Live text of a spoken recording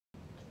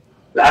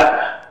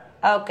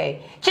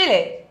Okay.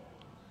 Chile,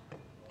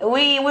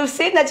 we've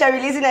seen that you're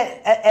releasing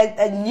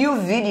a new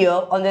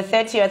video on the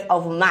 30th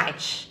of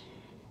March.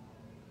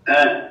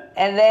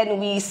 And then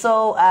we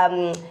saw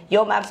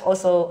Yo Maps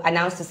also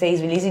announced to say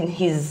he's releasing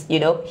his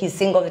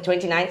single the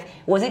 29th.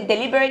 Was it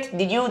deliberate?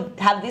 Did you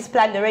have this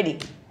planned already?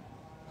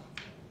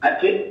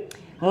 Okay.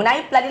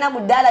 Munai planning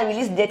to dala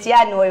release date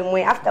yan or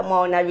after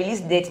na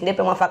release date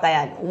ndepe mwafaka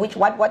yan.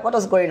 What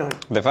was going on?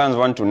 The fans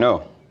want to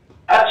know.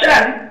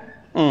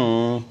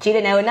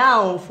 Chile na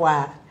una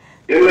umfwa.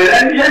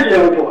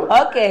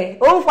 Okay,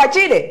 umfwa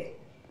Chile.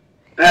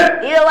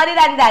 You know what it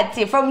and that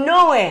from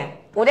nowhere.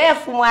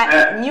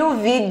 Udefumwa new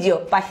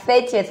video for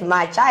 30th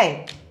March.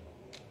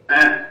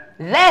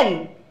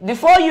 Then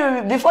before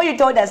you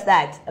told us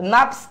that,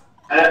 Maps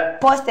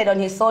posted on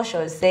his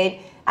socials saying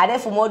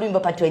Adefumwa doing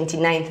for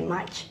 29th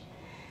March.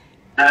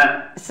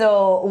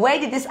 So where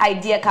did this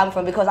idea come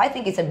from? Because I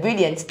think it's a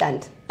brilliant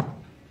stunt.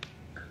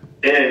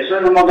 So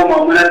no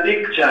mama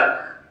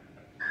picture.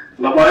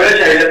 Mama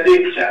a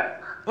picture.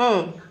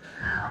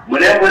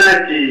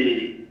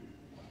 Ti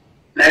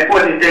na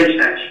ipoti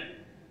intention.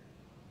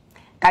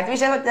 That's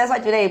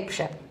what you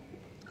picture.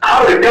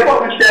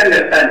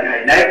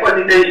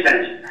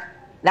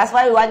 That's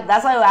why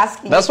we're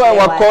asking. That's why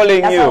we're calling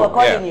you. That's why we're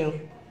calling you.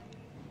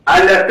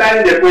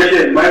 Understand the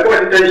question. My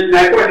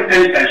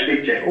intention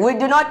picture. We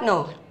do not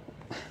know.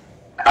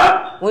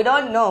 We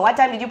don't know. What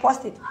time did you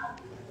post it?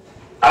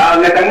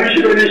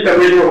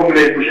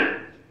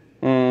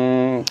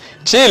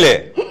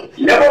 Chile.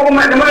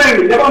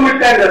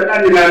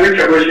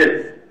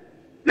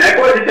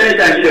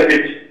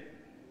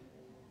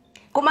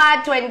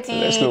 Kuma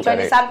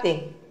 20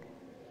 something.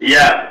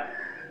 Yeah.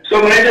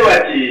 So mwenye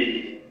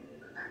wati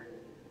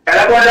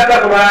alakwenda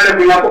kwa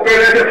kuna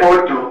kupeleka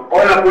photo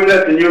ona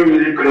kuna new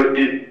music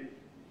routine.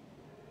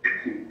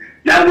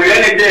 Na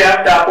mwene day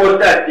after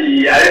post at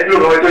the April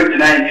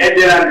 29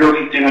 Edera blog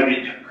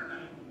video.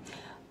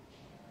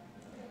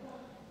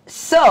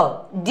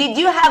 So, did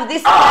you have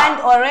this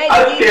planned already?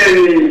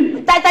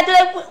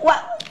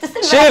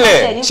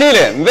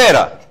 Chile,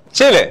 Mvera,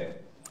 Chile.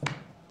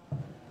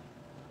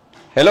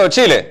 Hello,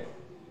 Chile.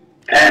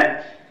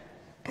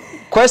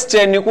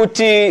 Question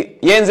nikuti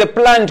yenze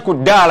planned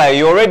kudala.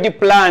 You already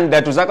planned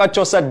that uzaka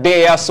chosa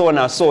day so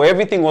na so.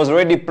 Everything was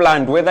already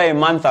planned, whether a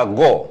month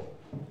ago.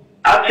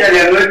 Actually,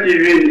 I'm not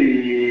even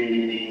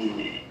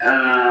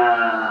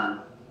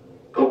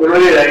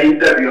an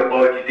interview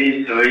about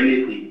this or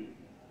anything.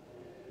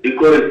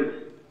 Because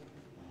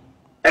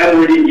I'm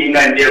reading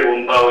and they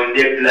plan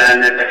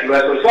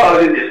so I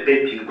wasn't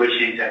expecting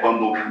questions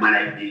about movement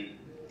like this.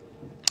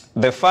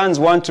 The fans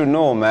want to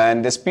know,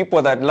 man. There's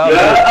people that love the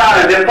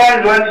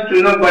fans want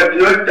to know, but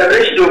not the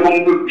ratio of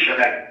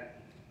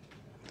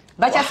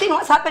But you've seen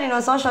what's happening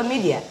on social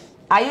media.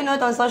 Are you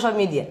not on social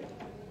media?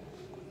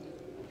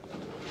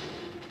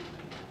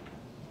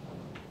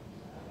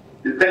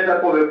 The person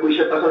who push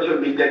a social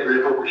media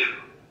to push.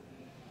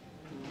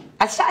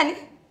 Ashani?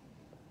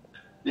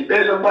 The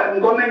person who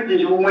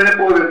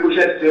push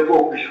a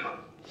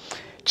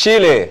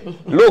Chile,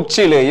 look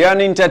Chile, you're an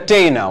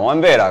entertainer,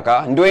 Wambera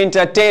ka, ndo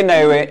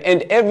entertainer,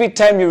 and every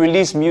time you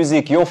release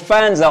music, your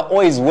fans are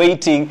always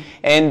waiting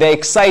and they're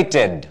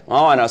excited.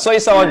 So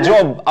it's our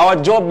job. Our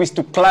job is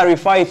to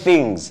clarify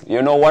things.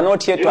 You know, we're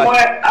not here to... What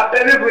are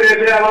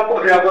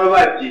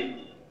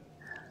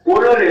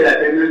you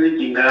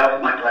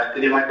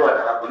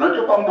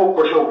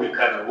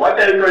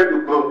trying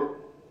to prove?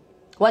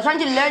 We're trying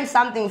to learn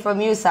something from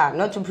you, sir,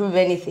 not to prove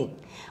anything.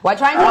 We're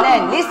trying to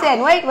learn.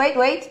 Listen,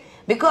 wait.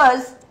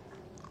 Because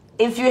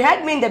if you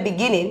heard me in the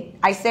beginning,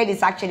 I said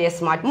it's actually a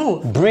smart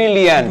move.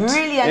 Brilliant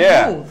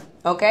move.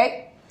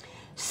 Okay?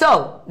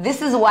 So,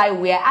 this is why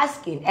we are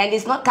asking. And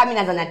it's not coming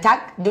as an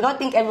attack. Do not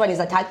think everyone is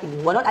attacking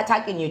you. We're not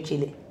attacking you,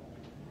 Chile.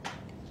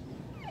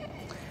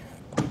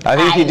 I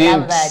think he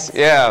did.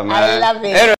 Yeah, man. I love it.